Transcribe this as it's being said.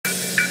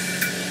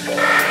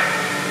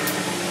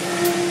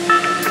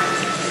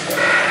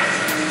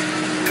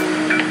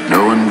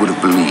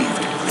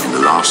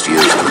last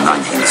years of the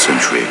 19th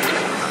century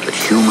that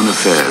human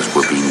affairs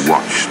were being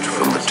watched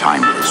from the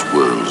timeless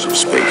worlds of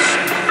space.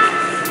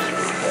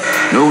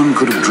 No one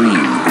could have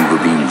dreamed we were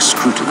being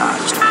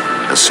scrutinized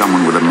as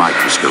someone with a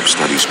microscope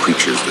studies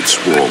creatures that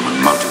swarm and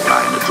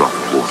multiply in a drop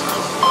of water.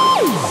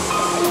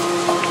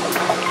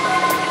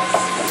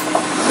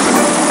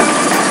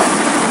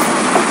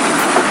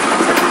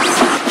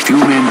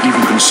 Few men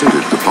even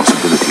considered the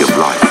possibility of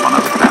life on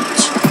other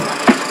planets.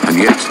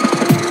 And yet,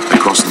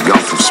 across the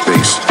gulf of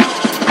space,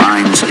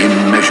 minds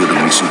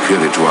immeasurably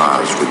superior to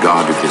ours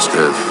regarded this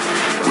Earth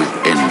with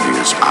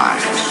envious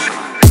eyes.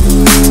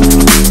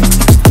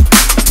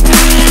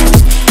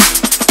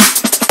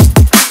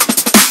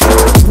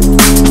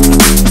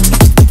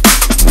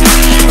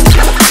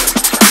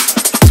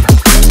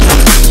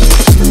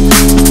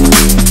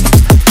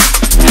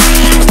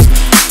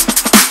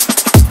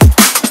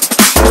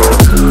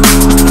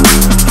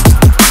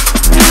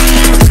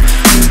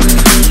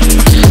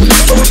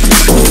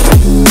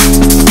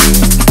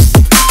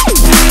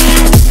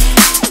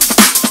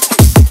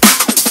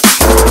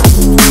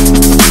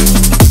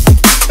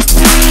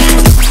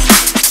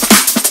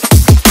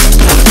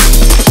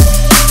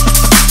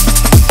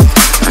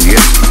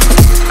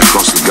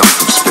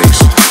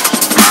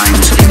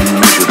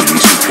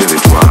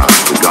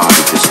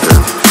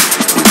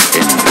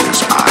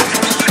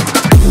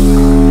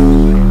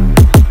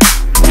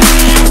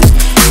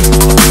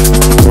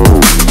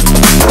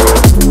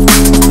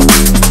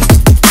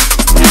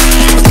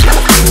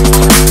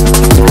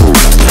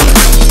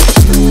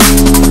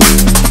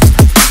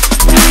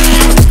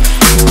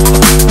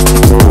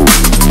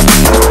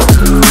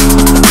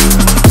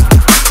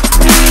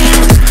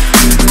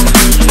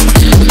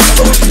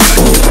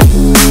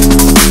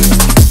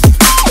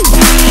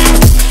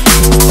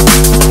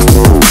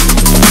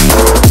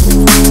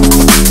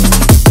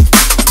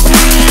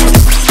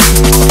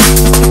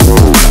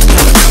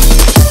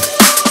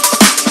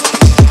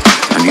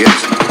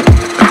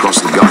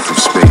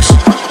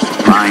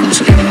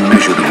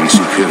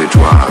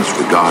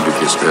 Regarded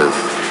this Earth.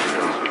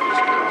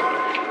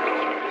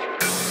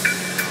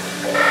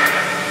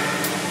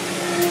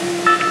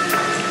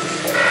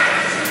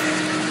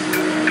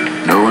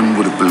 No one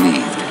would have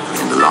believed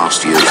in the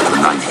last years of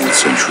the 19th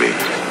century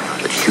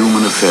that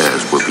human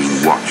affairs were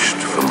being watched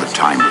from the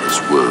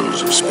timeless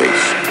worlds of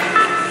space.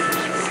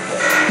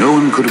 No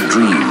one could have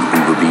dreamed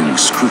we were being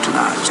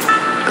scrutinized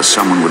as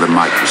someone with a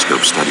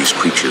microscope studies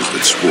creatures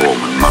that swarm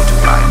and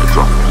multiply in a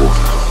drop of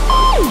water.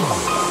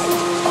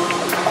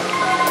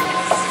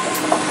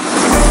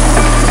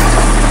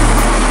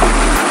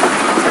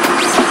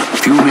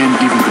 Few men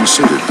even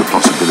considered the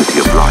possibility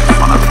of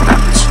life on other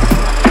planets.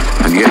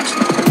 And yet,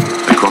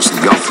 across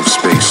the gulf of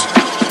space,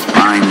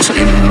 minds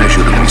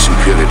immeasurably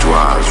superior to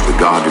ours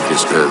regarded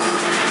this Earth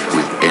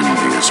with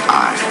envious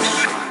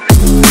eyes.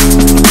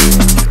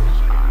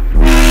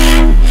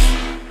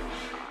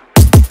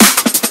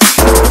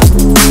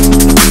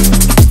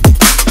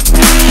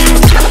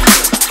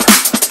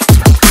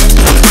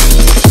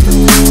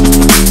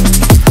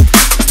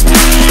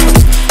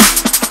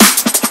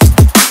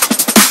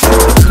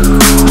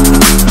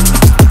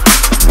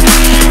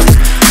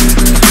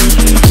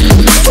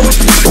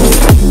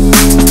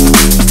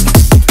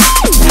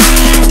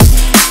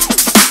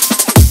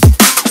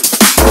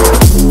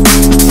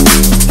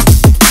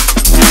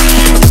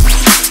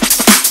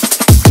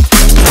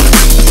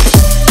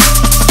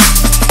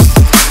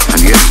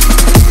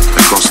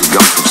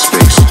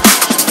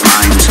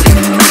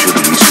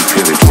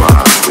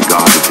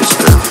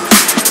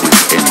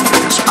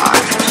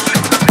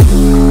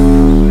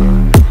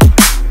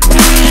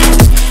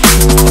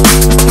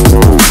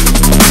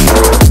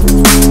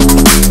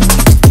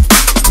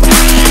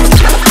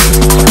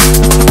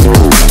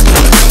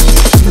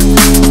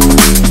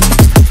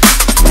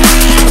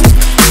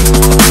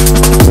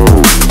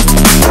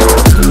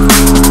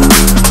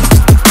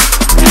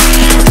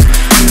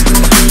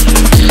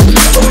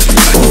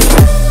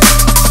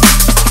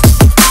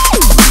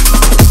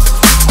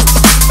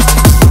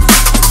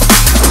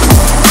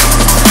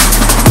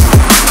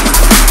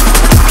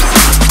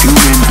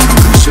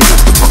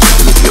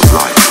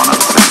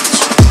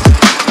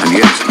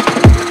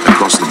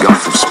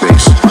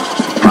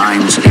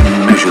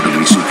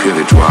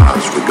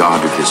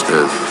 Regarded this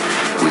Earth